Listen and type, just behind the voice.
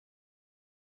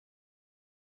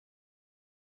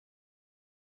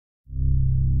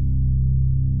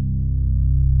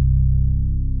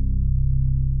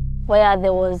where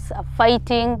there was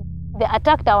fighting. They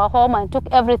attacked our home and took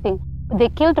everything. They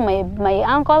killed my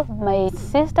uncle, my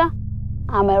sister.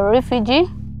 I'm a refugee.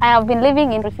 I have been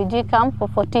living in refugee camp for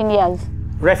 14 years.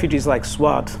 Refugees like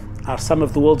Swat are some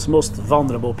of the world's most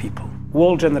vulnerable people.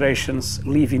 Whole generations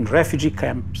live in refugee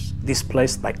camps,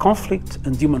 displaced by conflict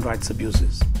and human rights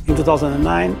abuses. In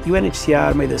 2009,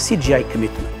 UNHCR made a CGI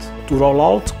commitment to roll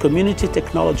out community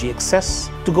technology access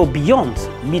to go beyond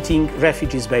meeting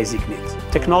refugees' basic needs.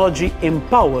 Technology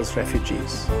empowers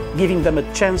refugees, giving them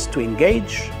a chance to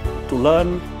engage, to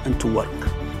learn, and to work.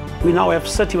 We now have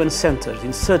 31 centers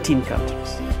in 13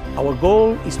 countries. Our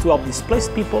goal is to help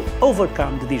displaced people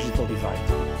overcome the digital divide.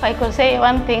 If I could say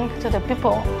one thing to the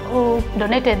people who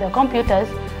donated the computers,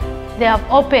 they have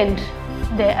opened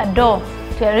a door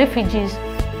to refugees.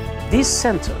 These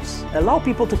centers allow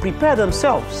people to prepare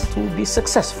themselves to be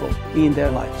successful in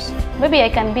their lives. Maybe I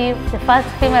can be the first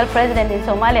female president in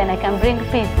Somalia and I can bring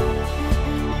peace.